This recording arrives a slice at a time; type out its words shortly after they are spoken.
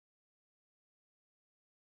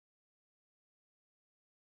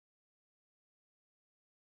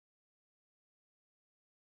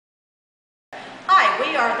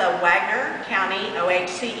are the Wagoner County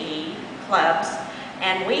OHCE clubs,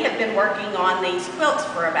 and we have been working on these quilts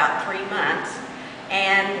for about 3 months,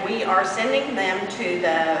 and we are sending them to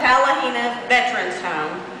the Talahina Veterans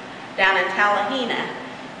Home down in Talahina,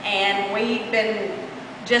 and we've been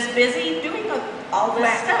just busy doing all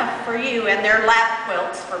this stuff for you, and they're lap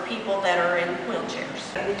quilts for people that are in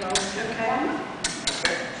wheelchairs. Okay.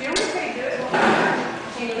 She only said do it one time.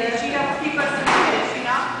 And she don't keep us in the minute, she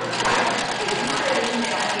not?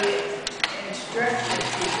 Instructions.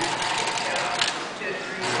 2 or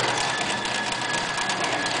 3.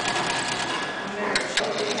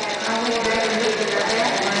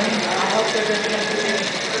 I hope they're going to be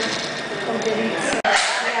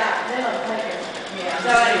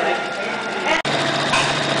So anyway.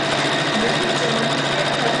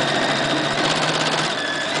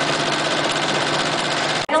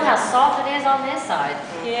 Feel how soft it is on this side.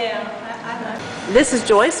 Yeah, I know. This is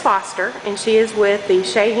Joyce Foster, and she is with the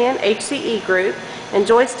Shahan HCE group. And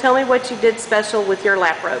Joyce, tell me what you did special with your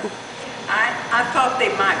lap robe. I thought they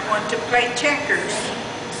might want to play checkers.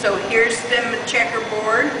 So here's them a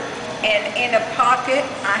checkerboard, and in a pocket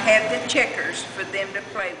I have the checkers for them to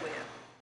play with.